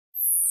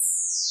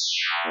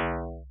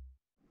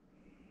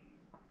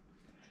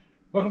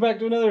Welcome back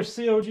to another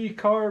COG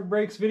card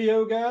breaks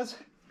video, guys.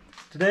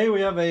 Today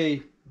we have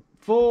a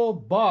full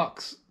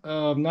box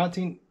of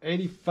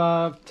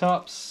 1985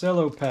 Topps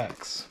Cello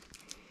packs.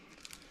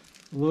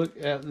 Look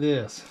at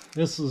this.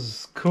 This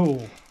is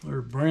cool.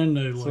 They're brand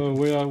new looking.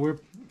 So we're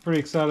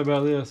pretty excited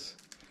about this.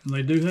 And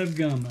they do have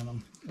gum in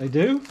them. They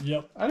do?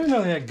 Yep. I didn't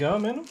know they had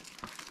gum in them.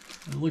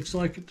 It looks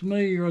like it to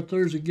me. Right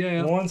there's a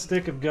gap. One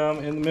stick of gum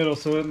in the middle,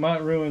 so it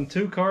might ruin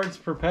 2 cards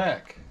per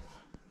pack.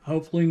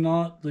 Hopefully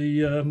not the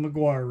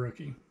Mcgwire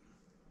rookie.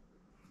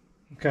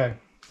 Okay,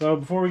 so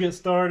before we get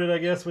started, I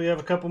guess we have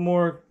a couple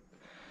more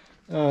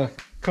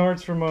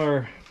cards from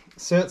our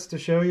sets to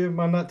show you.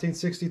 My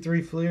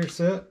 1963 Fleer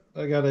set.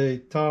 I got a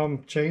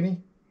Tom Chaney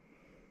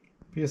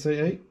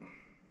PSA 8.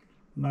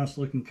 Nice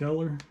looking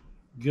color.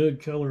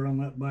 Good color on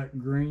that back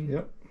green.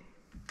 Yep.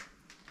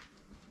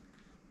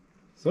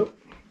 So.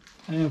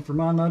 And for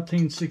my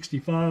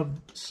 1965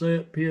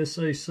 set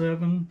PSA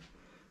 7,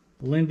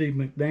 Lindy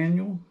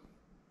McDaniel.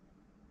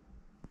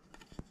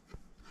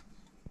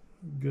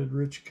 Good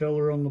rich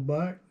color on the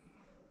back.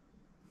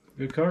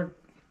 Good card.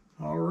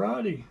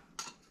 Alrighty.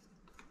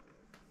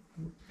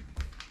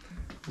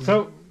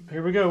 So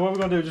here we go. What we're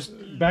gonna do?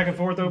 Just back and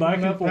forth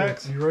opening up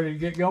packs. You ready to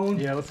get going?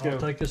 Yeah, let's go. I'll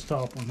take this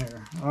top one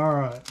here. All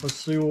right, let's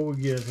see what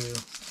we get here.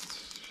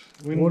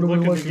 We're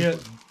looking to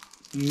get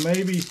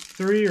maybe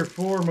 3 or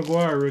 4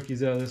 Mcgwire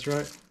rookies out of this,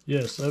 right?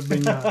 Yes, that'd be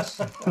nice.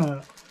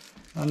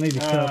 I need a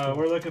couple.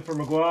 We're looking for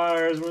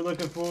Mcgwires. We're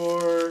looking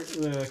for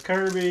the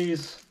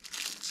Kirby's.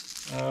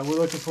 We're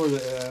looking for the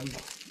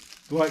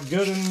Dwight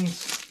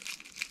Goodens.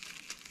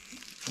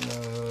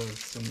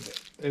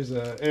 There's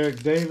a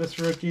Eric Davis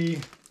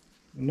rookie.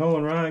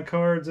 Nolan Ryan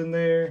cards in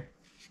there.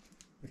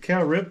 The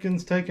Cal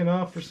Ripken's taken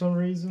off for some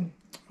reason.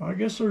 I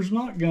guess there's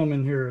not gum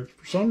in here.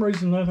 For some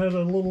reason that had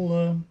a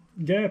little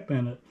gap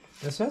in it.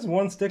 This has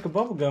 1 stick of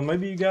bubble gum.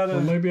 Maybe you got a...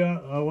 Well, maybe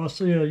I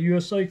see a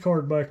USA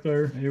card back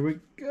there. Here we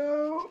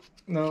go.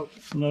 Nope.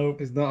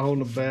 Nope. He's not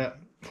holding a bat.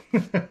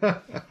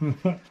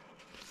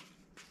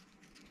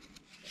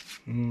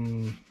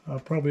 I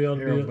probably ought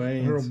to be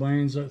at Harold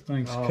Baines. That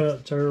thing's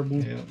cut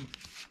terrible. Yeah.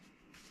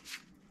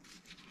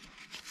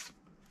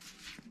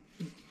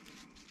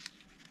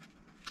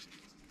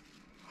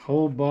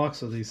 Whole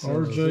box of these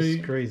cellos. This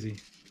is crazy.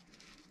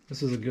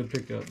 This is a good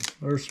pickup.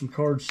 There's some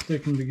cards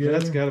sticking together.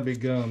 That's got to be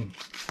gum.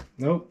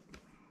 Nope.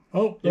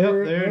 Oh,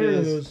 there it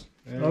is.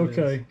 There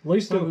okay. It is. At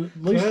least so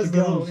the has the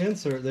little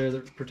insert there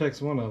that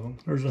protects one of them.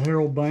 There's a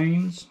Harold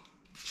Baines,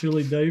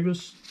 Chili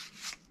Davis.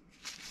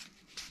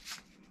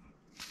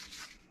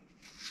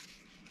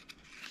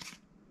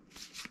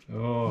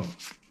 Oh,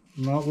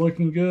 not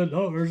looking good.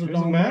 Oh, there's a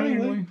Don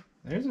Mattingly.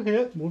 There's a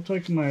hit. We'll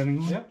take a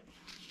Mattingly. Yep.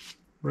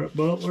 Brett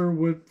Butler,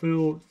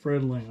 Whitfield,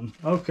 Fred Lynn.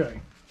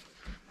 Okay.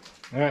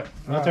 All right,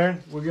 my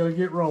turn. We got to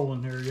get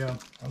rolling here, yeah.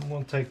 I'm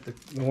going to take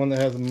the one that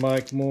has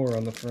Mike Moore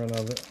on the front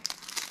of it.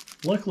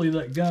 Luckily,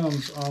 that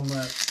gum's on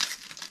that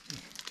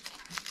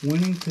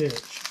winning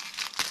pitch.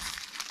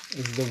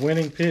 It's the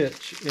winning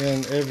pitch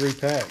in every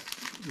pack.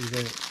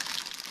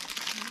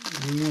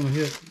 We want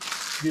to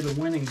get a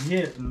winning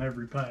hit in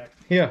every pack.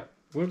 Yeah,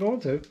 we're going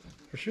to,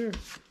 for sure.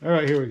 All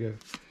right, here we go.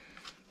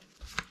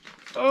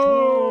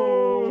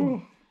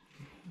 Oh!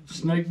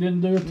 Snake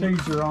didn't do a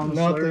teaser on us.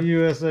 Not the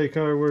USA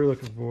card we're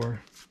looking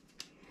for.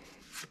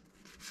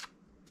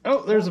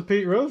 Oh, there's a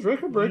Pete Rose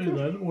record breaker. Yeah,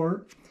 that'd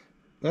work.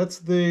 That's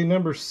the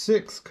number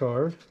 6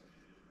 card.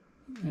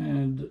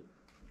 And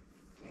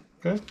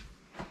okay.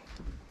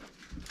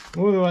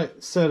 We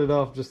might set it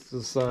off just to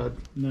the side.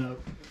 No.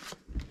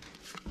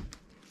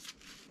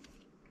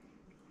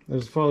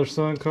 There's a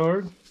father-son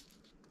card.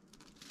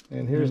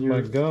 And here's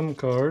my gum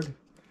card.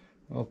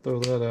 I'll throw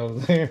that out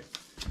of there.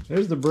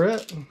 There's the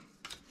Brett.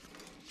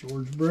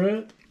 George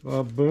Brett.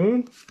 Bob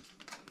Boone.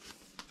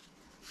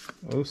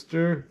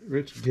 Oster.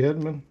 Rich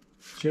Gedman.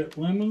 Chet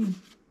Lemon.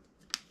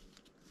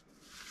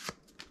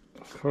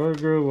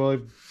 Cargrove,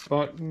 Wally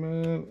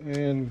Bachman,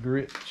 and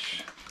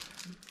Gritch.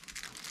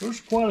 There's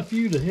quite a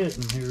few to hit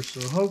in here,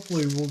 so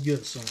hopefully we'll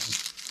get some.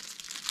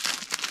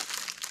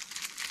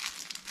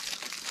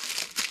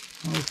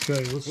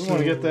 Okay, let's see. We want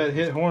to get that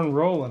hit horn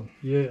rolling.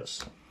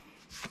 Yes.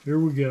 Here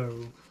we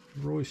go.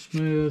 Roy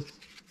Smith,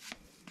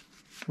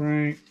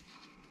 Frank,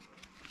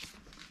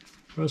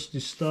 Rusty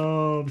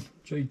Staub,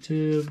 Jay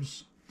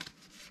Tibbs,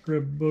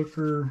 Greg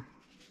Booker,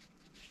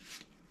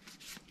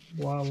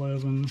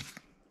 Y11.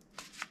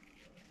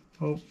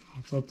 Oh,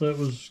 I thought that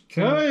was...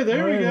 Hey,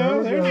 there we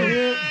go. There's a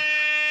hit.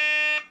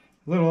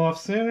 A little off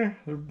center.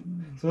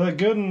 So that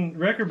Gooden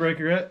record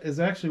breaker is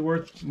actually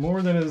worth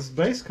more than his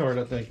base card,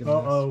 I think.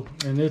 Uh-oh,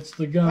 and it's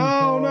the gum card.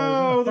 Oh,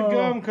 no, the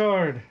gum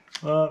card.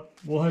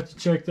 We'll have to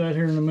check that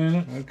here in a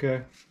minute.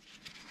 Okay.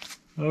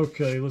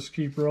 Okay, let's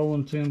keep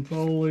rolling. Tim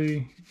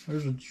Foley.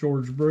 There's a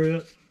George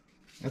Brett.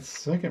 That's the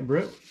second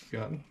Brett we've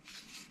gotten.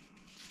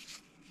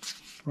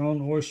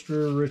 Ron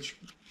Oyster, Rich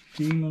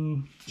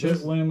Geeman,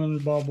 Chet Lemon,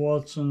 Bob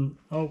Watson.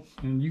 Oh,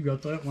 and you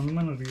got that one a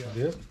minute ago.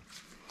 Yep.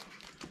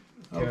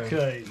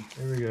 Okay.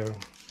 Here we go.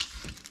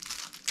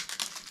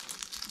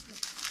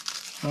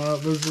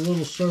 There's a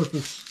little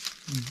surface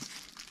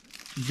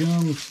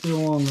gum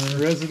still on there.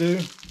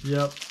 Residue?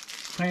 Yep.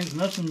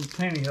 Nothing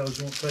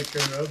pantyhose won't take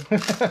care of.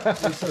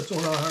 At least that's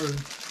what I heard.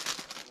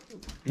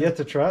 You have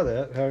to try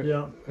that.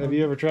 Yeah. Have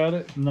you ever tried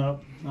it?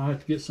 No. I have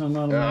to get some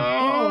out of my...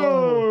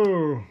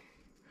 Oh!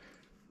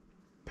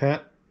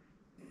 Pat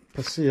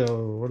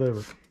Pasio,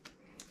 whatever.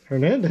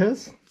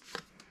 Hernandez.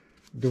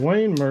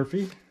 Dwayne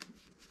Murphy.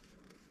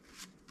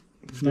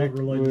 Not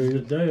related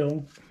to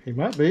Dale. He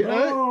might be.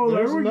 Oh, hey,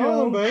 there we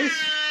go.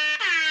 Base.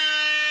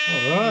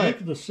 All right.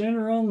 Look at the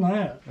center on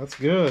that. That's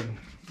good.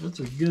 That's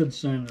a good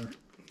center.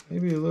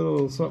 Maybe a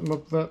little something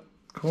up that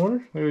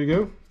corner. There you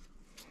go.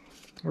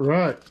 All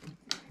right.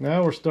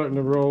 Now we're starting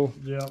to roll.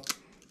 Yep.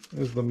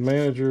 There's the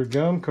manager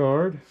gum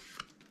card.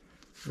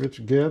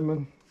 Rich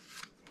Gedman.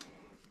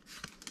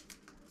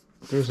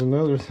 There's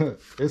another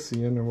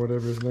Issian or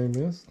whatever his name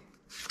is.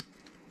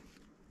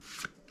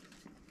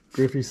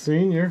 Griffey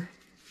Sr.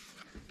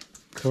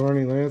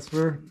 Carney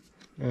Lansford.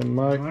 And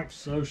Mike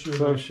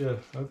Sosha.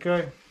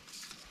 Okay.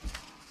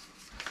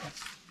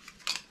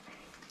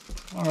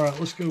 All right,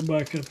 let's go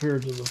back up here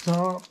to the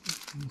top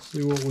and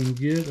see what we can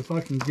get, if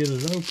I can get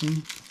it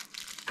open.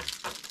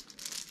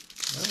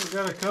 Well, we've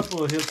got a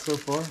couple of hits so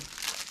far.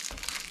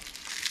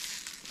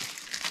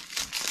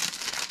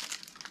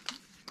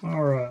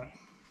 All right.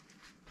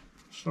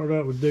 Start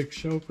out with Dick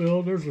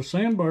Schofield. There's a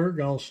Sandberg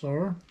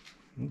All-Star.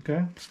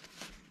 Okay.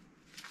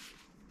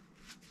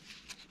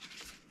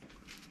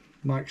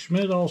 Mike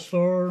Schmidt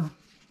All-Star.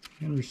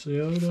 Henry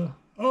Ciota.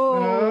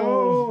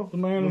 Oh, the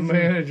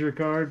manager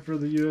card for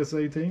the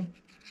USA team.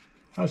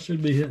 I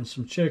should be hitting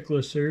some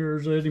checklists here.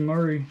 There's Eddie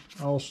Murray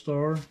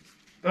All-Star.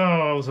 Oh,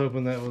 I was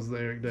hoping that was the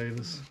Eric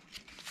Davis.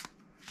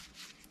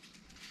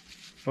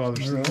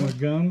 Father There's son. my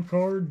gum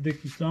card.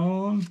 Dickie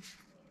Thon.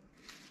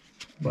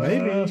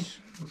 Maybe. Bass,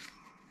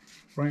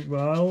 Frank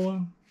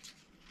Viola.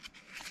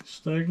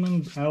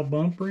 Stegman. Al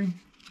Bumpry.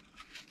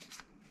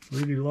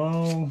 Rudy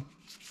Law.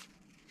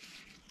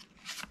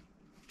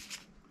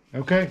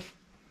 Okay.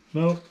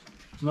 Nope.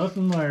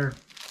 Nothing there.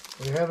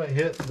 We haven't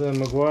hit the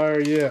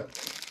Mcgwire yet.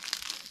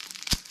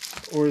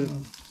 Or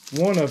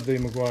one of the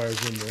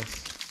Mcgwires in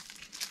this.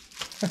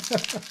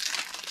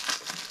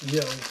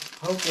 Yeah,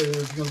 hopefully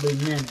there's going to be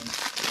many.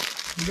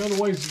 We've got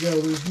a ways to go.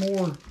 There's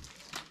more.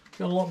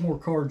 Got a lot more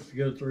cards to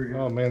go through here.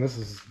 Oh man, this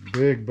is a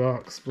big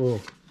box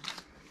full.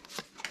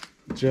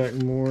 Jack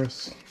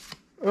Morris.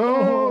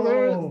 Oh,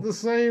 there's the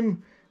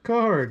same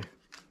card.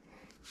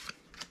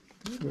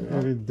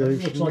 It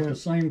looks like the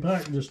same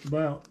pack just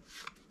about.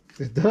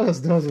 It does,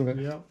 doesn't it?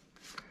 Yep.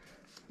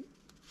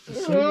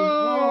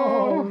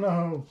 Oh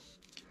no.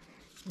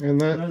 And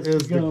that's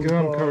the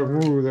gum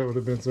card. Woo, that would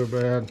have been so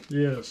bad.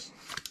 Yes.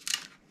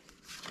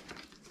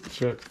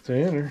 Chuck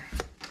Tanner.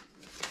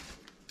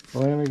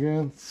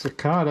 Flanagan.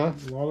 Cicada.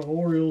 A lot of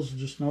Orioles,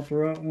 just not the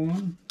right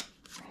one.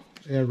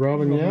 And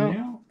Robin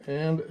Yount.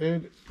 And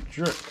Ed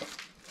Drick.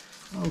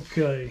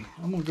 Okay,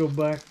 I'm going to go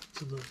back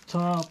to the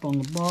top on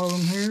the bottom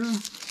here.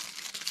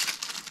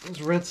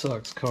 Those Red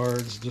Sox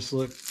cards just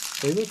look,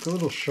 they look a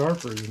little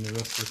sharper than the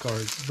rest of the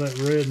cards. That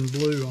red and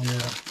blue on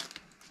that.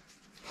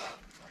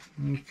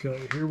 Okay,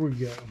 here we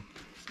go.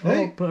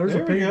 Hey, oh, there's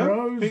a Pete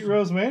Rose. Pete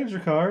Rose manager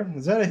card.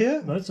 Is that a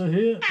hit? That's a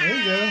hit. There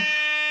you go.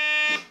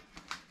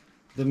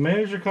 The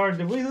manager card.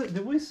 Did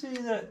we see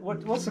that?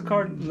 What's the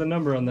card? The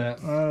number on that?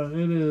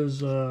 It is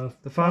the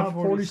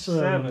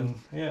 547.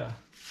 Yeah.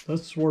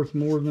 That's worth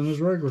more than his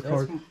regular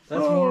card.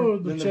 That's more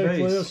than the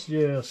checklist.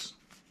 Yes.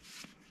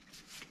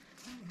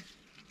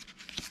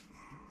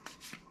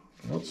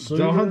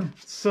 Don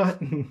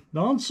Sutton.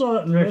 Don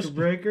Sutton. Record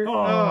breaker.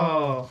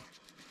 Oh.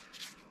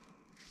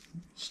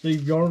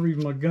 Steve Garvey,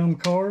 my gum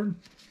card.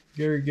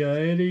 Gary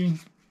Gaetti.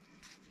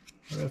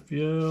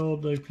 Raphael.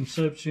 Dave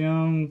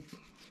Concepcion.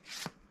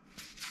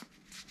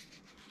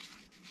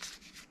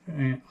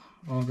 And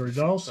Andre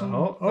Dawson.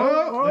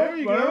 There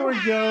you go. There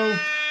we go.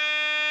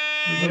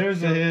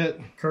 There's a hit.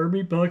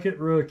 Kirby Puckett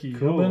rookie.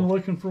 Cool. I've been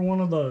looking for one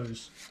of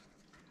those.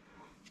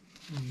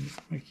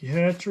 Mickey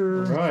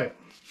Hatcher. All right.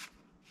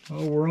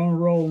 Oh, we're on a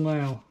roll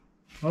now.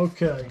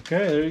 Okay.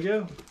 Okay, there you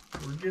go.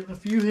 We're getting a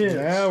few hits.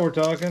 Now we're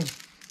talking.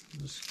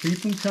 Just keep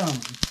them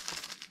coming.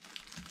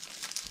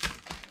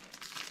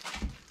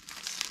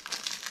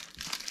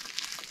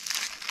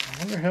 I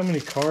wonder how many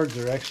cards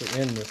are actually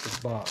in this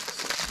box.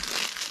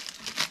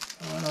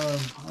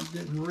 I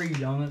didn't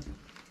read on it.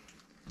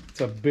 It's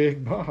a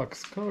big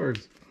box.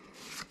 Cards.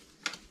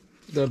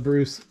 The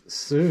Bruce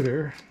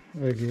Sutter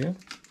again.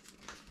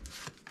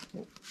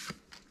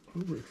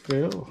 Hubert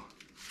Phil.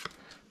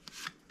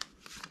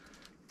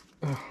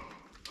 Oh.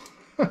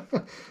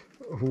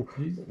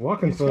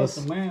 Walking He's Fuss.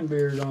 got the man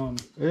beard on.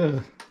 Yeah.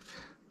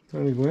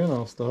 Tony Gwynn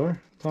All-Star.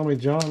 Tommy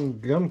John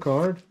Gum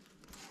Card.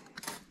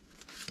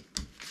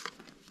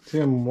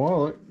 Tim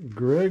Wallach.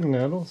 Greg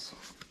Nettles.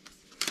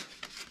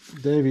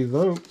 Davey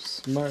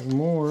Lopes. Mike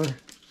Moore.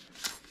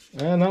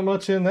 And not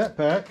much in that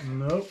pack.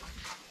 Nope.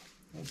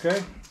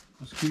 Okay.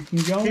 Let's keep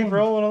them going. Keep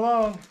rolling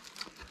along.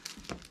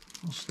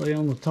 I'll stay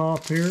on the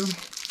top here.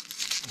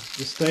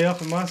 Just stay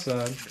up on my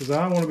side, because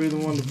I want to be the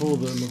one to pull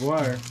the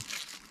Mcgwire.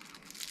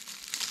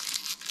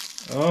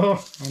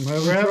 Oh, I'm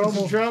having we're having trouble.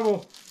 some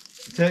trouble.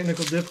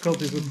 Technical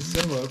difficulties with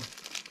the Cello.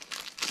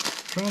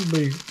 Trying to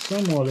be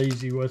somewhat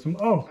easy with them.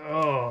 Oh,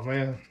 Oh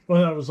man.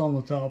 well, that was on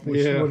the top.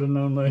 We Yeah. would have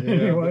known that Yeah,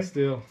 anyway. but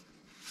still.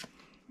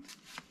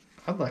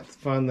 I'd like to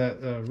find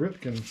that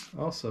Ripken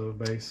also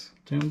bass.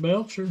 Tim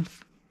Belcher.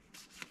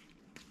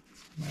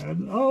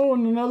 Oh,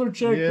 and another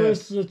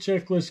checklist. The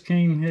checklist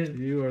king hit.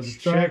 You are the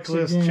strikes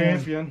checklist again.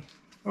 champion.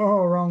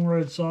 Oh, wrong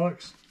Red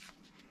Sox.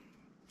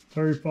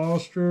 Terry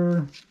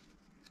Foster.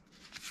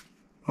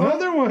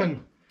 Another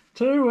one.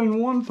 2 in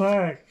 1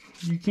 pack.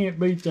 You can't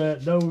beat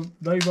that.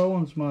 Dave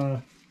Owens,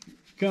 my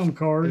gum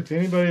card. If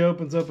anybody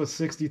opens up a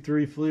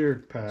 63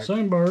 Fleer pack,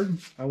 Same bird.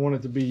 I want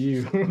it to be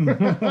you.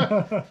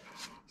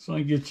 So I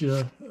can get you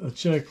a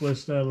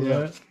checklist out of Yeah.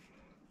 that.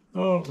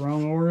 Oh,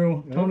 wrong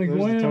Oriole. Yep, Tony there's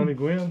the Gwynn. Tony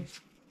Gwynn.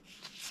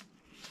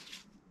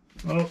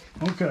 Oh,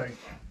 okay.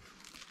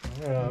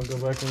 All right, I'll go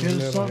back and Get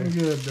us something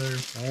good there.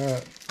 All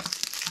right.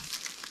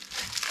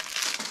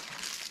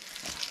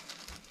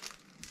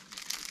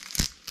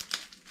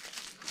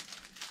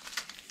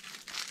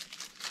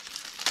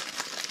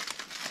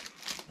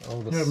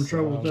 Oh, the Having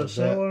trouble with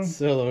sound that of Cello?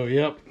 Cello,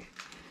 yep.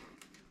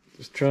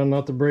 Just trying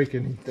not to break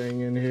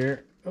anything in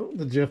here. Oh,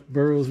 the Jeff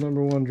Burrows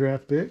 #1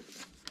 draft pick.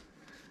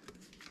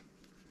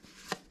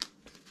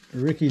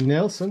 Ricky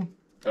Nelson.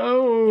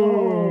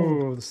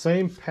 Oh, the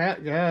same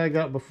Pat guy I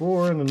got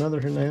before, and another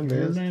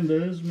Hernandez.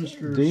 Hernandez,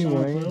 Mr. D.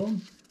 Wayne.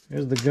 Seinfeld.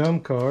 Here's the gum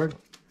card.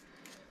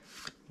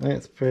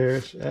 Lance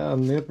Parrish, Al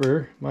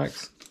Nipper, Mike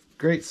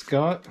Great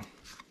Scott,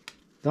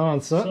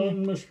 Don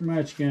Sutton, Mr.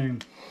 Match Game.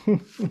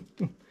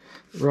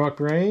 Rock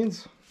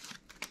Reigns,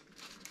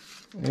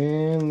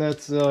 and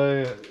that's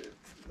all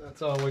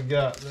we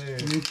got there.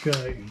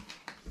 Okay.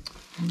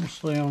 I'm going to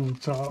stay on the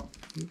top.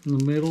 In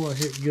the middle, I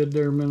hit good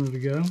there a minute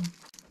ago.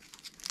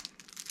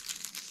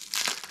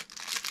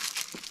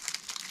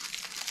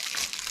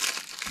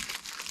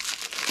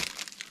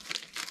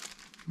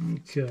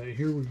 Okay,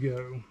 here we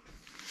go.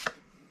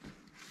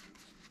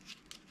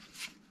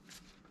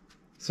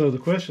 So the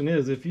question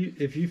is, if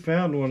you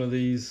found one of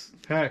these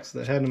packs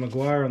that had a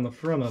Mcgwire on the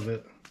front of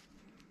it,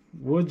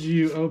 would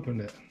you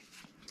open it?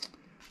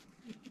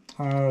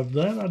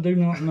 That I do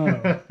not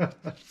know.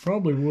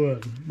 Probably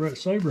would. Brett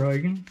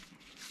Saberhagen.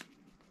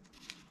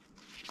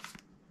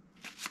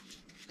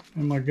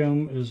 And my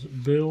gum is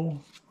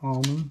Bill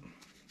Almond.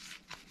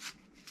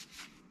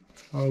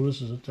 Oh,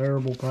 this is a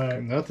terrible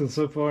pack. Nothing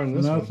so far in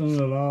this one. Nothing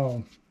at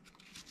all.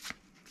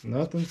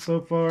 Nothing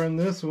so far in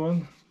this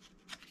one.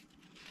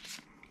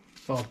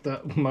 Thought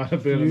that might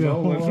have been a Yeah,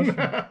 Nolan.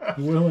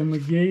 Willie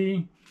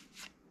McGee.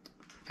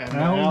 And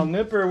Al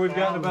Nipper, we've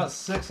gotten about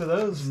 6 of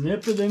those.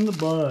 Nip it in the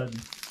bud.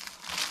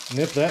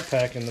 Nip that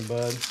pack in the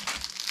bud,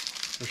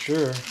 for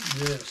sure.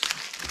 Yes.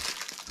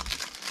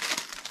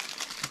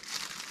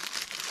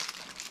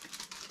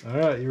 All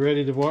right, you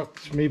ready to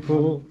watch me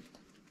pull?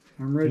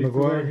 I'm ready Mcgwire?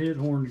 for that hit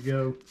horn to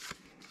go.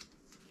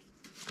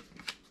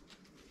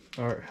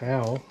 All right,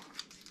 Howell,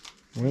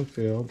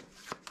 Winfield.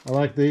 I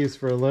like these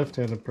for a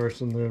left-handed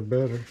person. They're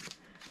better.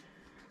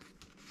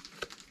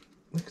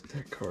 Look at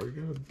that card.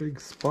 Got a big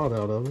spot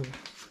out of it.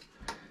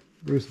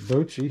 Bruce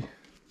Bochy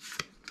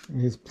in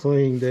his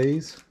playing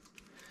days.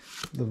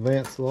 The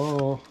Vance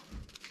Law.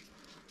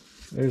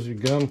 There's your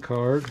gum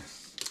card.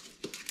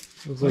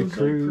 Jose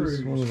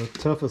Cruz, one of the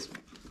toughest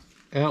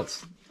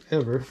outs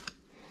ever.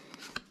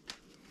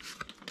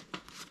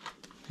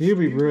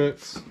 Hubie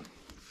Brooks.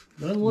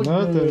 Doesn't look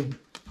good.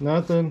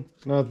 Nothing.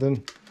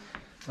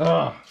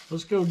 Ah,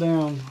 Let's go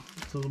down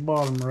to the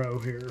bottom row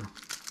here.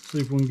 See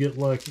if we can get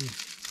lucky.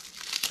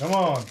 come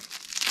on.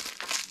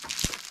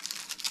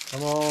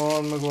 Come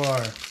on,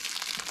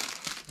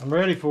 Mcgwire. I'm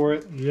ready for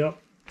it. Yep.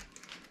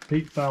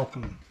 Pete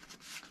Falcon.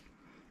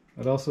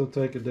 I'd also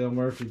take a Dale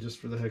Murphy just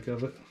for the heck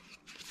of it.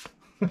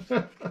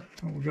 Oh,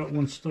 we got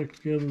one stuck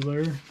together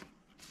there.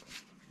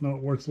 Not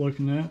worth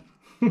looking at.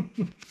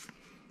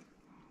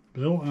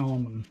 Bill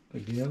Allman.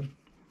 Again.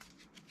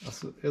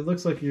 It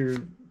looks like you're...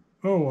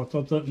 Oh, I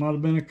thought that might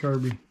have been a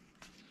Kirby.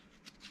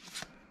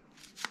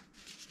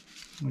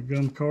 My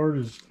gum card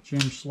is Jim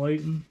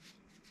Slayton.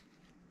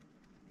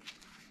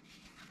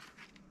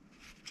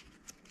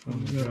 Oh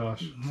my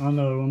gosh. I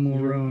know, I'm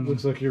gonna run.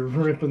 Looks like you're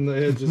ripping the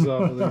edges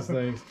off of these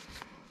things.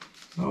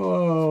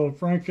 Oh,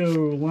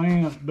 Franco,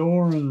 Lant,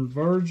 Doran,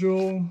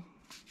 Virgil,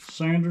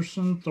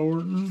 Sanderson,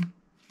 Thornton,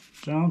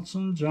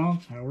 Johnson,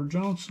 Howard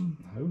Johnson,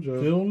 No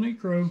joke. Phil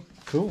Necro.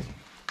 Cool.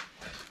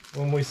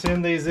 When we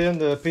send these in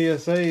to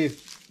PSA,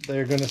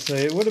 they're going to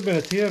say it would have been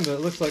a 10, but it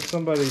looks like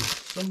somebody's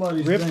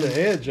ripped the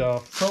edge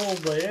off. Pulled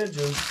the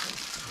edges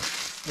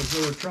as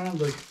they were trying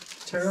to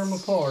tear them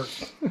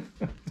apart.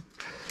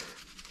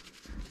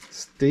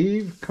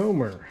 Steve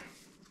Comer.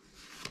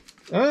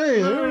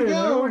 Hey, there we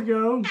go. There we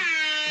go.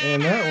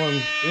 And that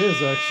one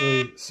is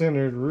actually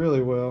centered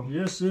really well.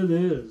 Yes, it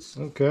is.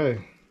 Okay.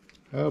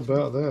 How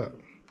about that?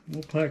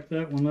 We'll pack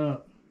that one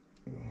up.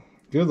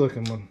 Good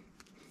looking one.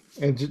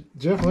 And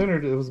Jeff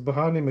Leonard, it was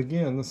behind him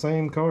again. The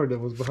same card that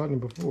was behind him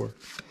before.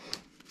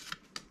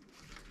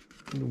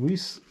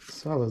 Luis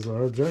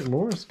Salazar. Jack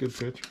Morris, good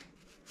pitcher.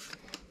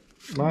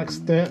 Mike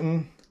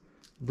Stanton,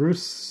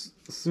 Bruce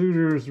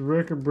Suter's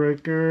record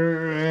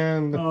breaker,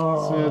 and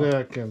Sid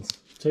Atkins.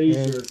 Teaser.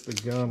 And it's the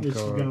gum It's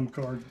card. the gum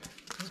card.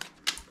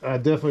 I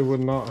definitely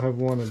would not have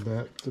wanted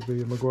that to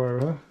be a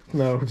McGwire, huh?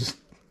 No, just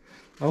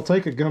I'll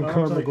take a gum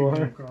card,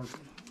 McGwire.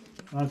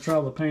 I'll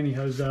try the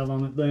pantyhose out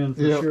on it then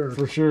for sure.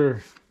 For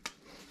sure.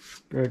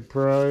 Greg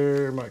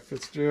Pryor, Mike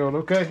Fitzgerald.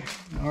 Okay.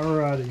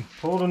 Alrighty.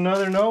 Pulled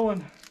another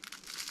Nolan.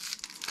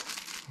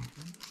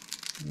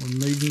 We're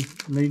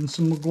needing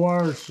some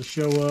McGwires to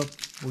show up.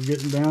 We're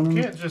getting down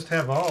in Can't just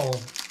have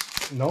all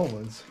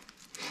Nolans.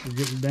 We're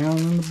getting down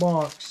in the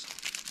box.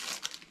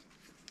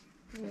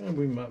 Yeah,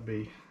 we might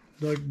be.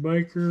 Doug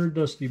Baker,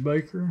 Dusty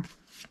Baker,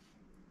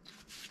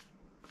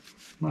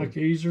 Mike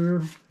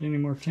Easer, Denny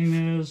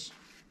Martinez,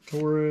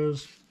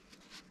 Torres,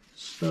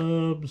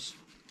 Stubbs.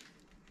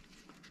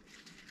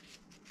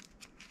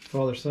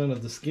 Father, son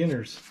of the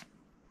Skinners.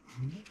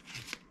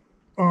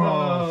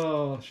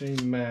 Oh,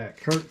 Shane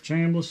Mack. Kurt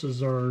Chambliss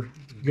is our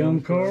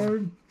gum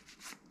card.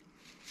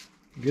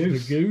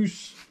 Goose. The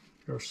Goose.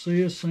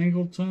 Garcia,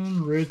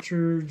 Singleton,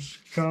 Richards,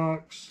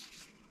 Cox,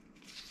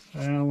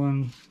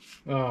 Allen,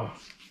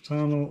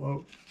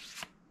 Tunnel.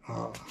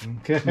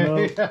 Okay.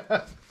 Nope.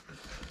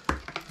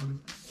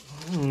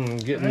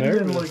 Getting That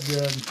didn't nervous. look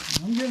good.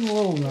 I'm getting a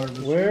little nervous.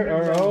 Where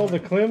are all the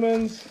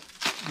Clemens?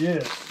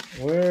 Yes.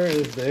 Where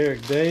is the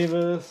Eric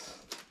Davis?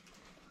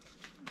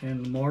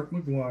 And the Mark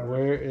McGwire.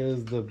 Where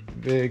is the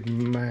Big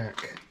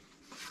Mac?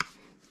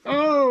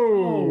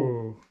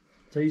 Oh!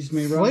 Teased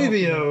me right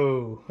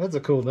Flavio. That's a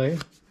cool name.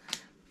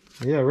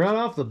 Yeah, right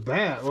off the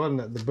bat,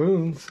 wasn't it? The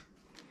Boones.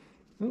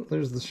 Oh,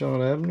 there's the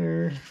Sean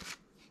Abner.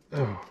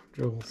 Oh,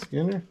 Joel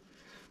Skinner.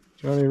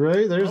 Johnny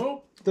Ray. There's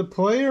the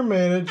player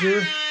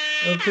manager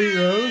of Pete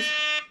Rose.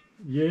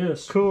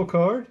 Yes. Cool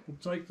card. We'll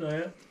take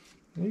that.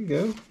 There you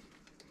go.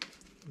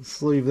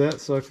 Sleeve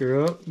that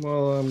sucker up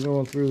while I'm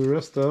going through the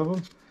rest of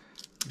them.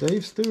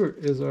 Dave Stewart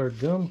is our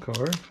gum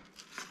card.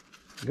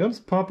 Gum's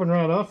popping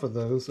right off of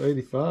those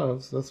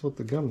 85s. That's what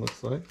the gum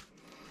looks like.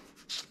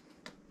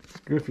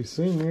 Griffey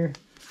Sr.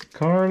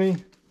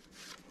 Carney.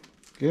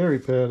 Gary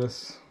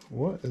Pettis.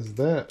 What is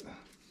that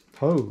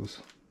pose?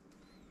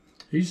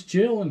 He's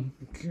chilling.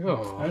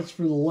 God. That's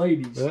for the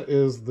ladies. That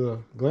is the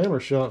glamour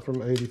shot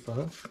from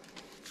 85.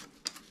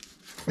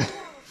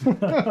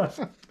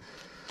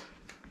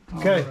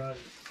 Okay. Right.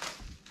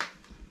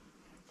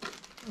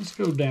 Let's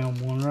go down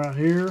one right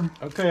here.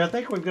 Okay, I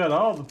think we've got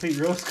all the Pete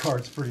Rose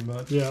cards pretty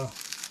much. Yeah.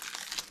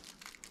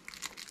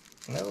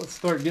 Now let's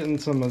start getting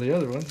some of the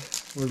other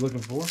ones we're looking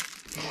for.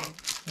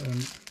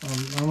 And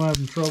I'm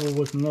having trouble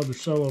with another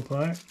Cello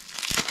pack.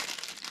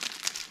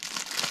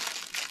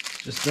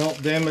 Just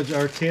don't damage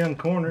our 10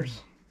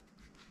 corners.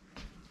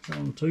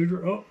 John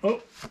Tudor.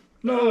 Oh.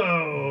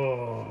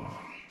 No!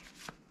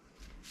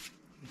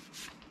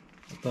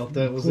 I thought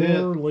that was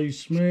McClure, it. Lee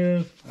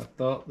Smith. I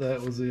thought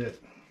that was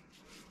it.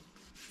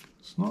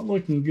 It's not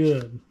looking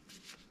good.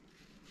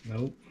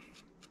 Nope.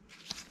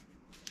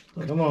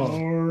 Come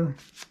on.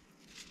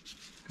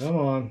 Come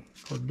on.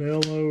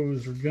 Cordello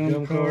is our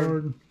gum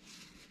card.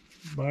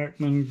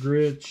 Backman,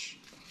 Gritch,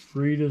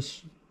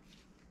 Reedus,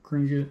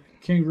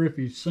 Ken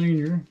Griffey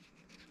Sr.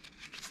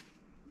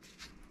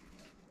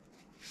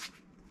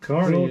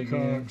 Carney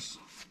again. Wilcox.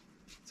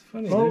 It's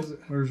funny.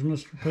 There's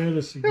Mr.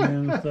 Pettis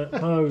again with that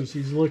pose.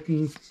 He's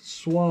looking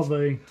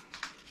suave.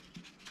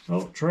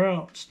 Oh,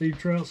 Trout. Steve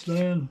Trout's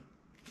dad.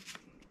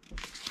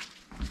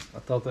 I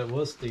thought that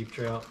was Steve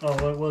Trout. Oh,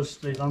 that was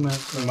Steve. I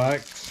meant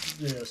Mike.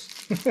 Yes.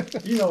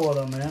 You know what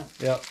I meant.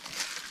 Yep.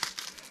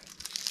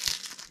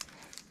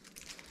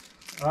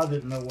 I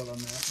didn't know what I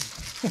meant.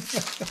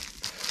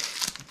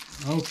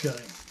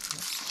 Okay.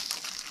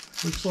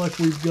 Looks like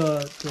we've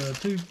got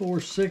 2, 4,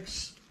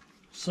 6,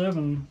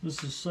 7.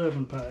 This is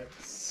 7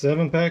 packs.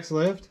 7 packs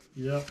left?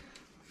 Yep.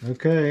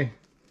 Okay.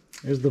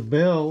 There's the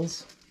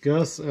Bells,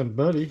 Gus and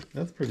Buddy.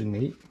 That's pretty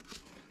neat.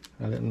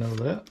 I didn't know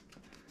that.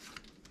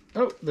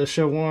 Oh, the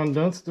Shawan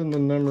Dunston, the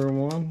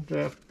 #1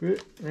 draft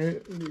pick.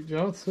 Randy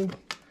Johnson.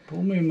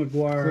 Pull me a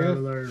McGwire out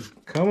of there.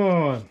 Come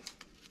on.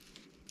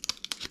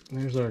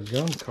 There's our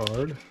gum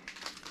card.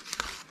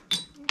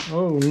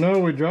 Oh no,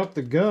 we dropped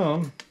the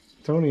gum.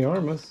 Tony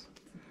Armas.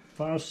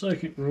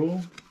 5-second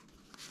rule.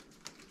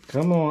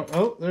 Come on.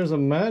 Oh, there's a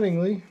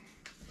Mattingly.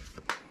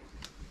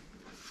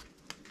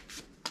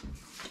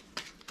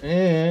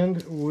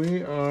 And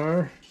we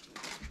are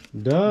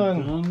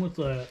done. Done with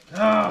that.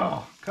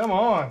 Oh, come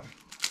on.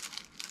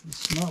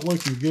 It's not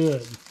looking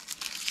good.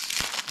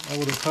 I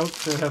would have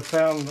hoped to have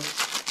found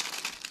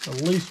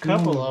At least a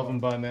couple one of them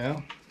by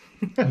now.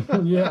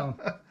 Yeah.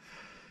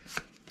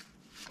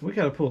 We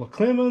got to pull a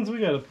Clemens. We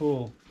got to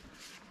pull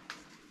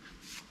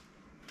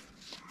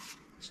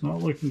It's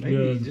not looking maybe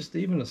good. just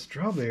even a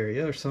Strawberry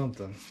or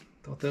something.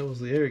 Thought that was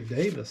the Eric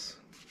Davis.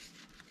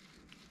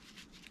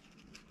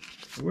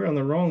 We're on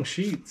the wrong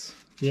sheets.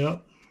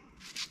 Yep.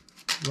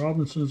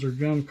 Robinson's our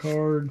gum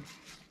card.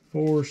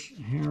 Force,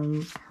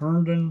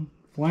 Herndon,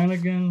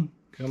 Flanagan,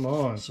 Come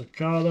on.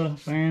 Sakata,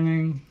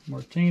 Fanning,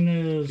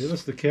 Martinez, Give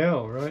us the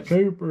Cal, right?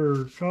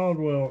 Cooper,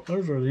 Caldwell.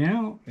 Those are the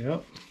out.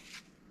 Yep.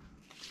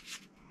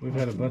 We've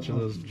had a bunch of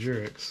those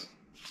Jureks.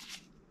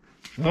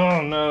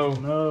 Oh no.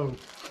 No.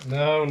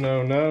 No,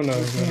 no, no, no.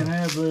 We can't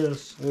have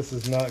this. This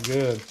is not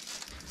good.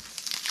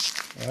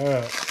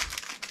 Alright.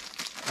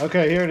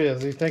 Okay, here it is.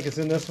 Do you think it's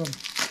in this one?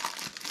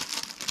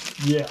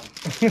 Yeah.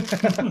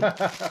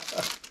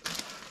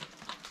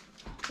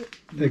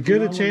 As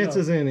good a chance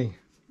as any.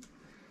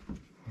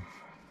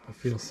 I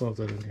feel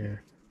something in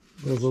here.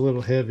 It was a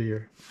little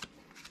heavier.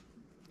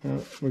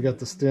 We got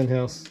the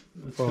Stenhouse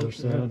father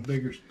son.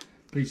 Bigger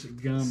piece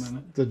of gum in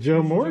it. The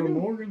Joe Morgan? Joe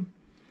Morgan.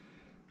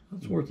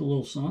 That's worth a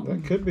little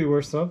something. That could be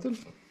worth something.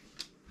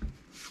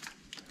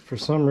 For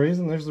some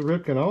reason, there's the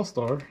Ripken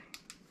All-Star.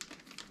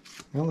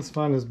 Now let's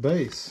find his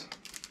base.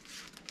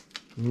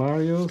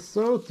 Mario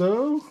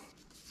Soto.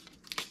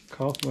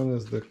 Kaufman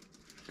is the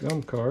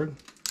gum card.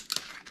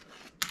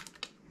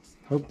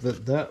 Hope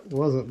that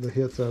wasn't the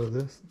hits out of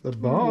this. The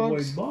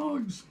Boggs.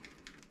 Boggs.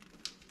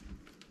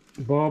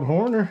 Bob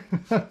Horner.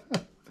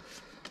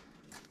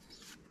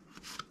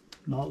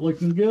 Not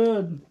looking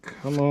good.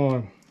 Come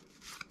on.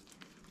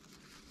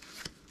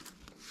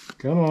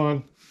 Come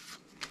on.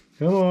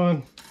 Come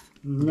on.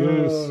 No.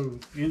 Goose.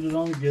 Ended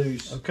on a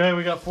goose. Okay,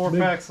 we got 4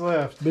 packs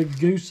left. Big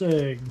goose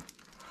egg.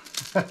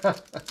 I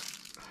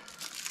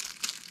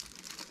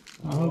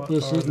hope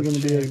this isn't going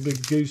to be a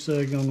big goose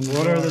egg on the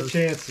What are the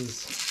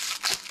chances?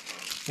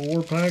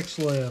 4 packs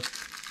left.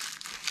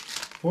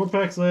 4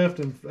 packs left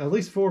and at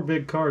least 4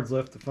 big cards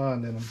left to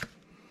find in them.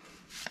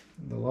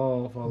 The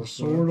Law, Father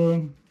Son.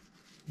 Sorta.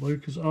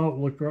 Lucas. Oh,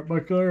 look right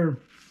back there.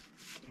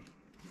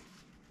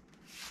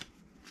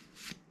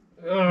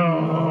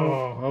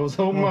 Oh, I was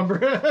holding my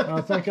breath. I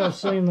think I've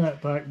seen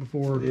that pack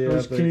before. Yeah,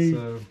 There's I think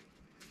so.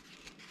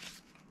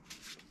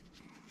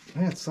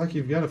 Man, it's like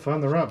you've got to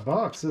find the right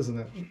box, isn't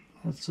it?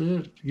 That's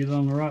it. Get it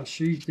on the right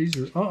sheet. These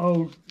are.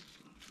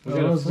 We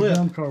got to that's the flip.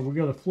 gum card. We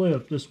got to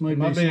flip. This may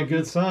Might be a something-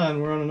 good sign.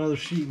 We're on another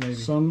sheet, maybe.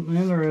 Something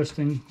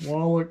interesting.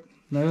 Wallach,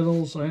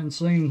 Nettles. I hadn't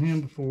seen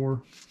him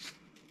before.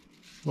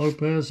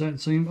 Lopez. Hadn't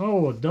seen.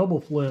 Oh, a double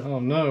flip.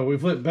 Oh no, we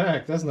flipped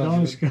back. That's not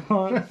Don good.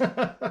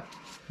 Scott.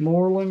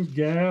 Moreland,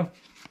 Gaff,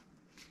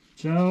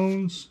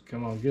 Jones.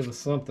 Come on, give us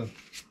something.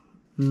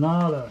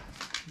 Nada.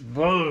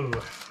 Whoa.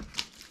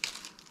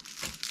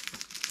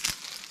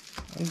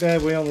 I'm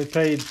glad we only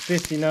paid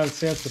 59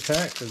 cents a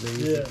pack for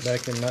these Yes.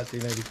 back in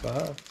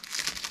 1985.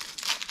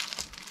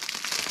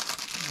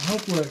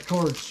 Hopefully that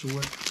card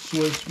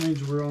switch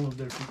means we're on a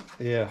different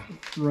Yeah.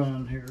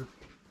 run here.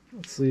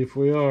 Let's see if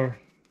we are.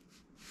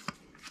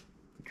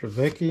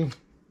 Trevecki,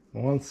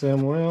 Juan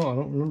Samuel. I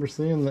don't remember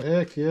seeing the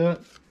Eck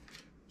yet.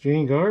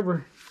 Gene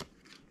Garber,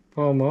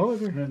 Paul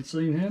Mulligan. Haven't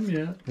seen him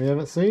yet. We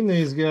haven't seen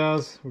these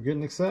guys. We're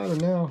getting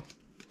excited now.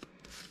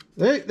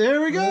 Hey, there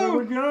we go. There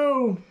we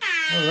go.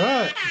 All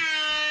right.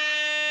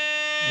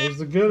 There's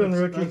the good one,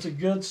 Ricky. That's a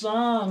good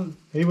sign.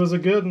 He was a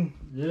good one.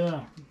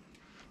 Yeah.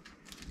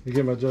 You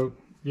get my joke?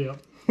 Yep.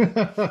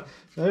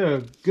 Yeah,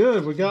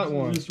 good. We got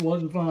one. This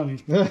wasn't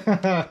funny.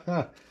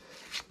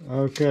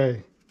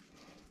 Okay.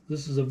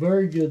 This is a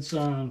very good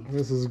sign.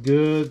 This is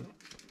good.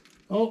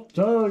 Oh,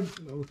 Tug.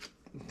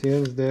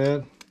 Tim's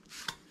dad.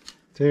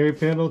 Terry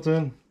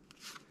Pendleton.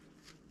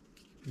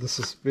 The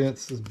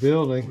suspense is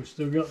building. We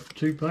still got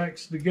 2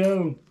 packs to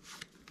go.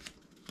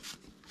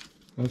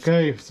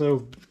 Okay,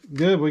 so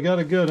good. We got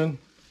a good one.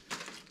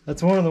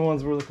 That's one of the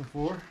ones we're looking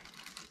for.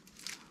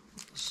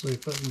 Let's see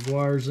if that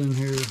Mcgwire's in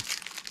here.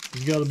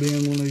 He's got to be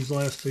in one of these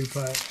last 2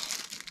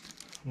 packs.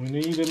 We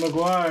need a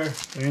Mcgwire.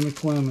 And a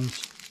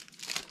Clemens.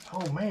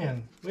 Oh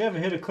man, we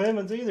haven't hit a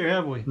Clemens either,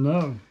 have we?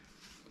 No.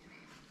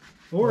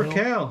 Or a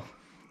Cal.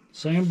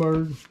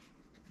 Sandberg.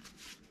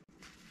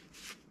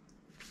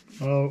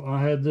 Oh,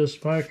 I had this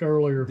pack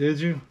earlier. Did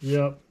you?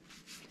 Yep.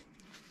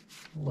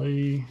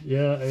 Lee.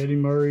 Yeah, Eddie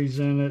Murray's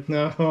in it.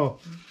 No.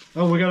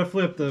 Oh, we got a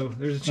flip though.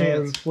 There's a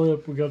chance.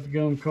 Flip. We got the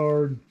gum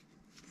card.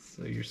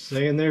 So you're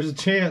saying there's a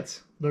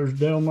chance? There's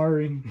Del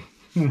Murray.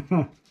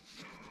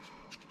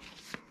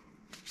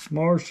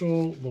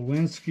 Marshall,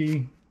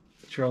 Lewinsky,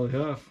 Charlie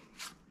Huff.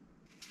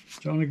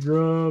 Johnny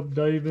Grubb,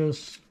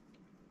 Davis.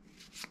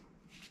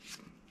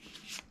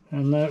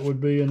 And that would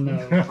be a no.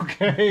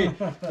 Okay.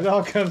 It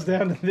all comes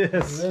down to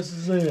this. This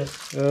is it.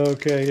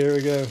 Okay, here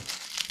we go.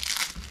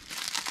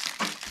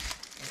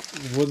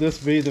 Would this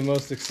be the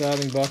most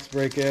exciting box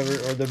break ever,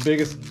 or the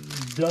biggest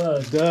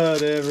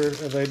dud ever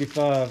of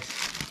 85?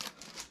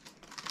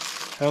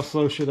 How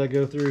slow should I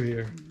go through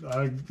here?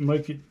 I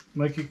make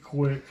it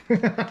quick.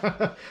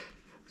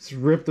 Just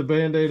rip the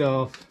Band-Aid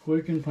off.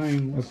 Quick and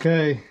painless.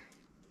 Okay.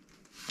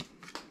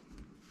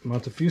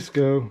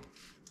 Montefusco.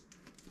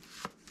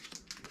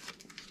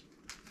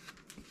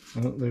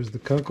 Oh, there's the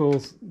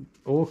Kunkel's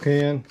oil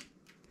can.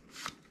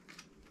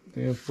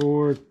 Dan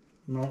Ford.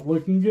 Not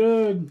looking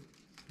good.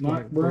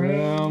 Mike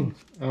Brown.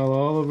 Al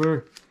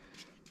Oliver.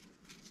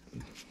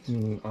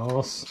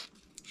 Oss.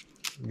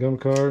 Gum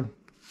card.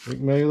 Rick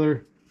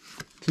Mailer.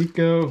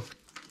 Kiko.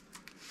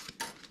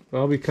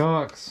 Bobby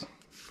Cox.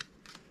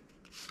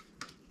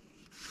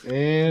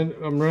 And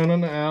I'm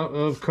running out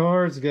of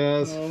cards,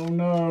 guys. Oh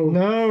no.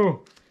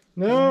 No.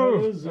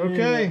 No. That is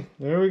Okay. it.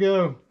 There we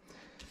go.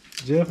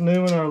 Jeff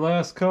Newman, our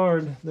last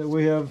card that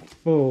we have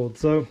pulled.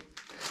 So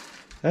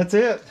that's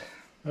it.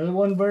 That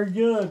wasn't very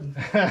good.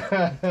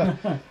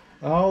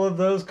 All of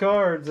those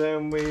cards,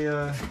 and we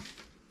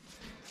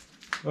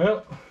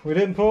well, we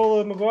didn't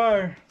pull the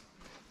Mcgwire.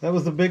 That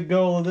was the big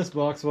goal of this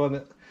box,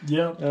 wasn't it?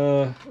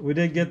 Yep. We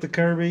did get the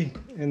Kirby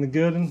and the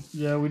Gooden.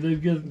 Yeah, we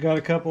did get. Got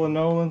a couple of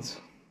Nolans.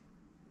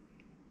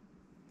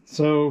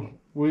 So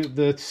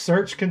the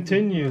search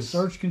continues. The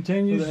search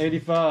continues. For the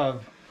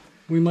 85.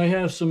 We may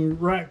have some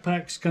rack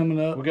packs coming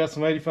up. We got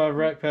some 85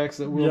 rack packs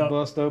that we'll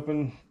bust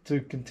open to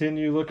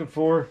continue looking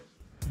for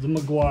the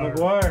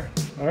Mcgwire.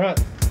 All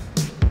right.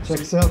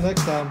 Check us out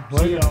next time.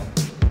 See y'all.